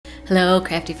Hello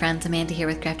crafty friends, Amanda here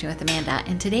with Crafting with Amanda,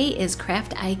 and today is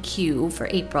Craft IQ for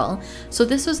April. So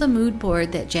this was a mood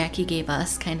board that Jackie gave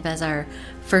us kind of as our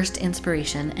first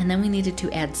inspiration, and then we needed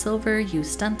to add silver, use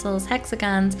stencils,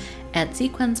 hexagons, add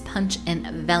sequins, punch, and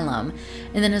vellum,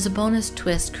 and then as a bonus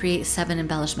twist create 7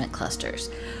 embellishment clusters.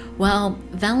 Well,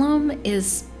 vellum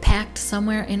is packed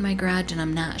somewhere in my garage and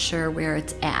I'm not sure where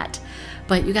it's at,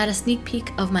 but you got a sneak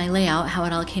peek of my layout, how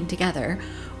it all came together.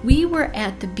 We were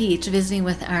at the beach visiting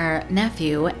with our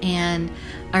nephew and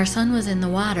our son was in the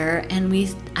water, and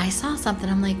I saw something.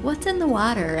 I'm like, what's in the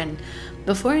water? And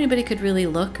before anybody could really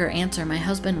look or answer, my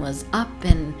husband was up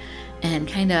and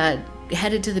kind of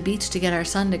headed to the beach to get our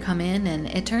son to come in, and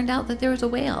it turned out that there was a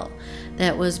whale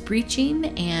that was breaching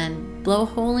and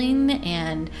blowholing,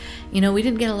 and we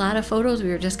didn't get a lot of photos. We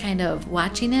were just kind of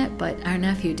watching it, but our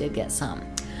nephew did get some.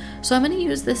 So I'm going to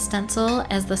use this stencil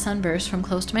as the sunburst from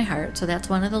Close to My Heart, so that's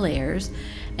one of the layers.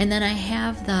 And then I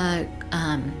have the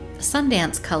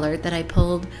Sundance color that I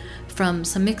pulled from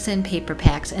some mix-in paper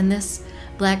packs, and this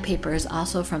black paper is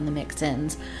also from the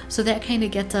mix-ins. So that kind of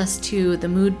gets us to the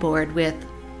mood board with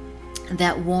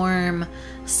that warm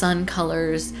sun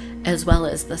colors as well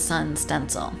as the sun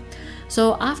stencil.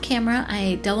 So off camera,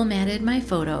 I double matted my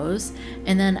photos,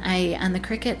 and then on the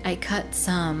Cricut, I cut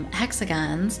some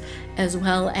hexagons as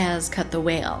well as cut the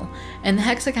whale. And the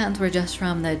hexagons were just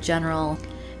from the general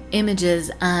images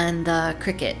on the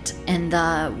Cricut, and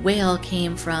the whale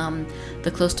came from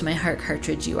the Close to My Heart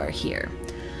cartridge You Are Here.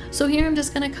 So here I'm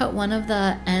just going to cut one of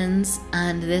the ends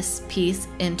on this piece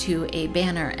into a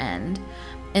banner end.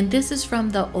 And this is from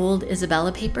the old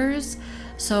Isabella papers.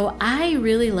 So I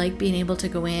really like being able to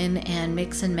go in and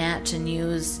mix and match and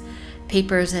use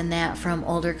papers and that from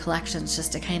older collections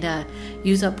just to kind of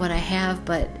use up what I have,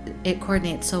 but it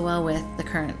coordinates so well with the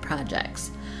current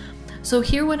projects. So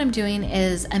here what I'm doing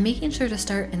is I'm making sure to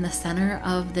start in the center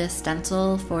of this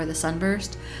stencil for the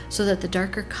sunburst so that the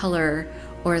darker color,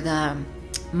 or the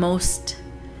most,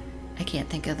 I can't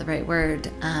think of the right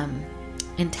word,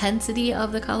 intensity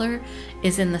of the color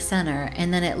is in the center,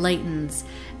 and then it lightens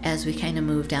as we kind of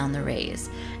move down the rays.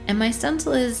 And my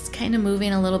stencil is kind of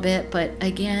moving a little bit, but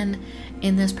again,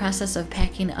 in this process of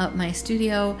packing up my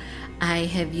studio, I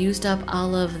have used up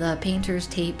all of the painter's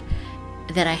tape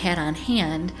that I had on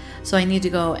hand, so I need to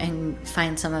go and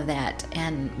find some of that,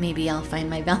 and maybe I'll find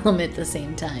my vellum at the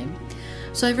same time.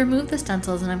 So I've removed the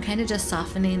stencils and I'm kind of just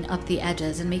softening up the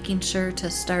edges and making sure to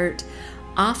start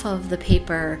off of the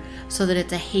paper so that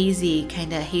it's a hazy,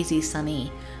 kind of hazy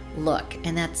sunny look,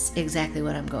 and that's exactly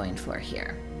what I'm going for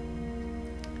here.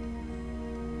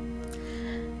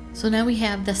 So now we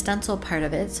have the stencil part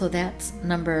of it, so that's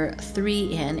number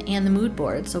 3 in, and the mood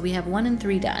board, so we have 1 and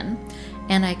 3 done,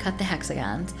 and I cut the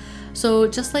hexagons. So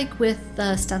just like with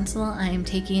the stencil, I'm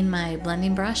taking my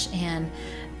blending brush and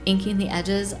inking the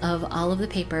edges of all of the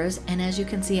papers, and as you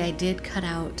can see, I did cut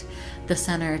out the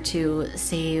center to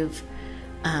save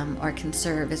or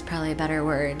conserve is probably a better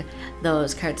word,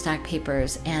 those cardstock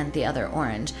papers and the other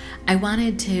orange. I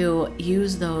wanted to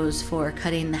use those for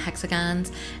cutting the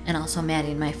hexagons and also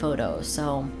matting my photos.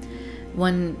 So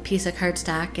one piece of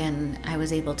cardstock and I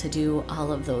was able to do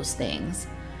all of those things.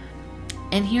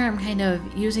 And here I'm kind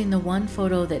of using the one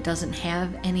photo that doesn't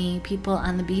have any people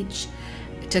on the beach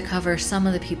to cover some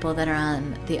of the people that are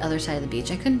on the other side of the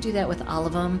beach. I couldn't do that with all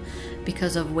of them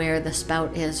because of where the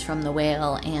spout is from the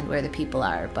whale and where the people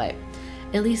are, but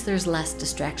at least there's less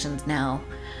distractions now.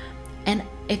 And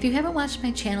if you haven't watched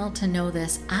my channel to know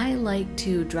this, I like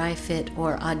to dry fit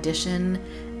or audition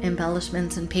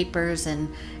embellishments and papers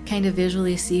and kind of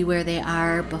visually see where they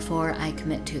are before I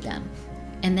commit to them.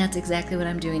 And that's exactly what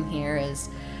I'm doing here, is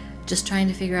just trying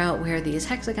to figure out where these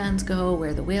hexagons go,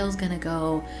 where the whale's gonna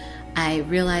go. I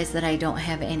realized that I don't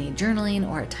have any journaling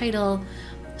or a title,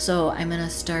 so I'm gonna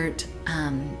start,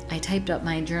 I typed up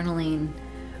my journaling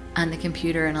on the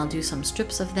computer and I'll do some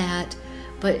strips of that,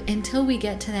 but until we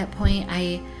get to that point,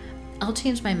 I'll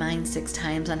change my mind 6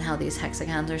 times on how these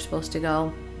hexagons are supposed to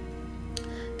go.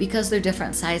 Because they're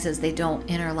different sizes, they don't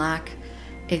interlock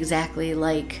exactly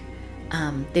like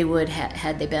they would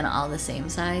had they been all the same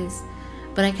size.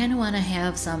 But I kind of want to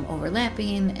have some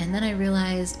overlapping, and then I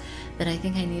realized that I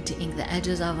think I need to ink the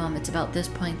edges of them. It's about this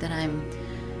point that I'm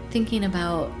thinking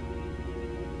about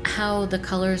how the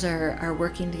colors are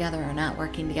working together or not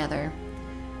working together,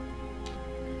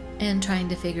 and trying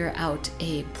to figure out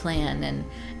a plan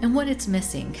and what it's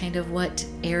missing, kind of what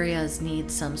areas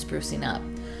need some sprucing up.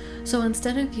 So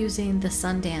instead of using the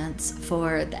Sundance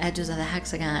for the edges of the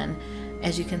hexagon,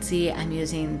 as you can see, I'm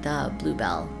using the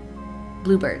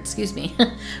Bluebird, excuse me.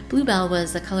 Bluebell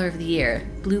was the color of the year.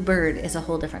 Bluebird is a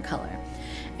whole different color.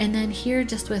 And then here,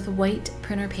 just with white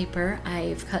printer paper,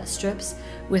 I've cut strips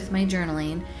with my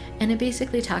journaling. And it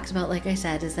basically talks about, like I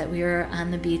said, is that we were on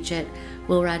the beach at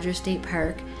Will Rogers State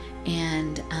Park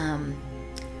and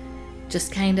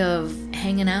just kind of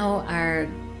hanging out. Our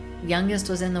youngest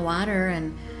was in the water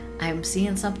and I'm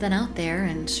seeing something out there,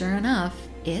 and sure enough,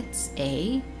 it's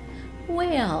a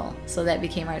whale. So that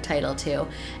became our title too.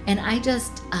 And I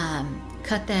just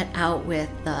cut that out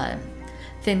with the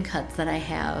thin cuts that I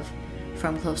have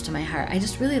from Close to My Heart. I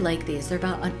just really like these. They're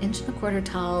about 1.25 inches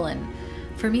tall, and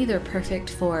for me they're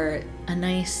perfect for a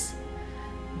nice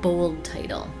bold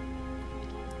title.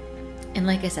 And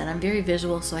like I said, I'm very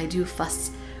visual, so I do fuss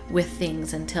with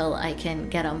things until I can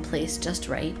get them placed just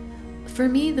right. For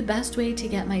me, the best way to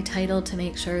get my title to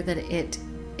make sure that it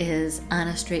is on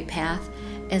a straight path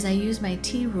is I use my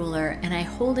T ruler and I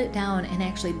hold it down and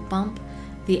actually bump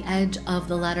the edge of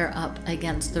the letter up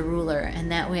against the ruler,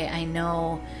 and that way I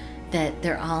know that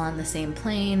they're all on the same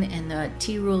plane and the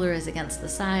T ruler is against the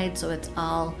side, so it's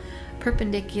all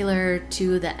perpendicular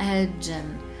to the edge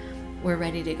and we're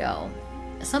ready to go.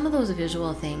 Some of those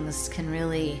visual things can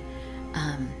really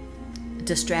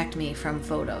distract me from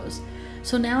photos.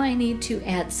 So now I need to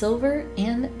add silver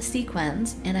and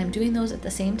sequins, and I'm doing those at the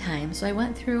same time. So I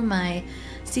went through my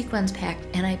sequins pack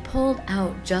and I pulled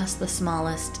out just the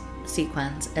smallest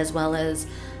sequins as well as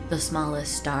the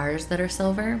smallest stars that are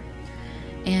silver.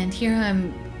 And here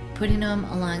I'm putting them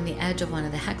along the edge of one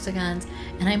of the hexagons,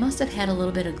 and I must have had a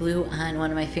little bit of glue on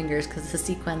one of my fingers because the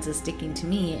sequins is sticking to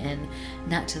me and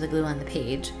not to the glue on the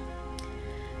page.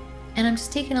 And I'm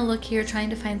just taking a look here, trying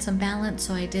to find some balance.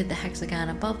 So I did the hexagon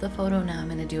above the photo. Now I'm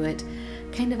going to do it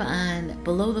kind of on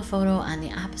below the photo on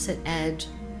the opposite edge.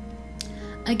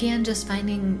 Again, just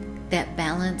finding that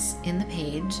balance in the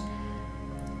page.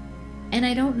 And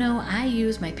I don't know, I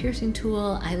use my piercing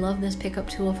tool. I love this pickup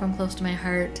tool from Close to My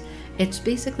Heart. It's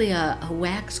basically a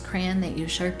wax crayon that you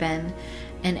sharpen,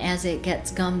 and as it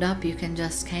gets gummed up, you can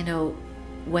just kind of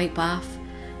wipe off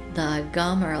the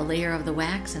gum or a layer of the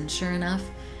wax, and sure enough,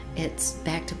 it's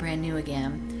back to brand new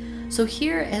again. So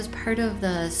here, as part of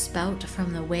the spout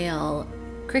from the whale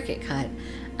cricket cut,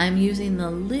 I'm using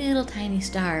the little tiny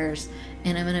stars,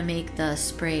 and I'm gonna make the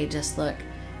spray just look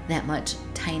that much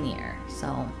tinier.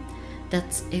 So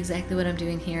that's exactly what I'm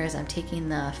doing here, is I'm taking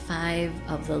the 5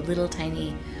 of the little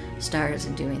tiny stars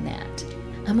and doing that.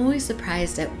 I'm always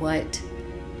surprised at what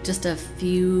just a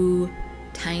few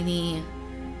tiny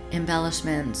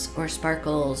embellishments or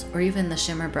sparkles or even the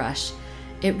shimmer brush,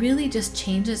 it really just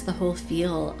changes the whole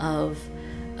feel of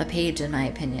a page, in my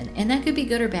opinion. And that could be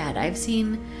good or bad. I've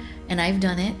seen, and I've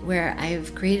done it, where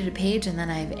I've created a page and then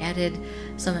I've added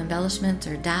some embellishments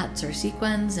or dots or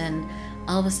sequins, and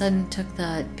all of a sudden took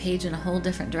the page in a whole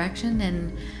different direction,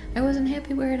 and I wasn't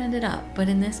happy where it ended up. But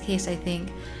in this case, I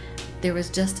think there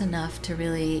was just enough to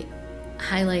really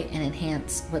highlight and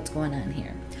enhance what's going on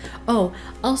here. Oh,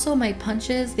 also my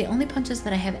punches, the only punches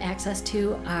that I have access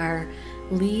to are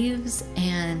leaves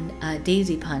and a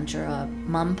daisy punch or a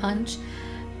mum punch.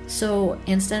 So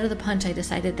instead of the punch, I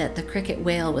decided that the cricket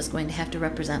whale was going to have to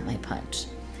represent my punch.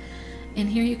 And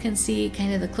here you can see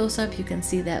kind of the close-up, you can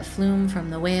see that flume from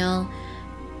the whale.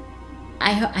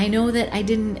 I know that I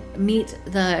didn't meet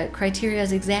the criteria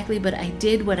exactly, but I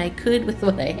did what I could with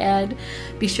what I had.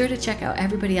 Be sure to check out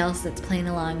everybody else that's playing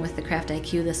along with the Craft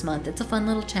IQ this month. It's a fun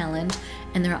little challenge,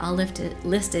 and they're all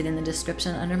listed in the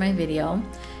description under my video.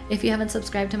 If you haven't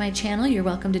subscribed to my channel, you're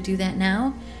welcome to do that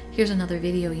now. Here's another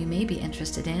video you may be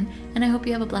interested in, and I hope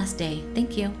you have a blessed day.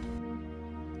 Thank you.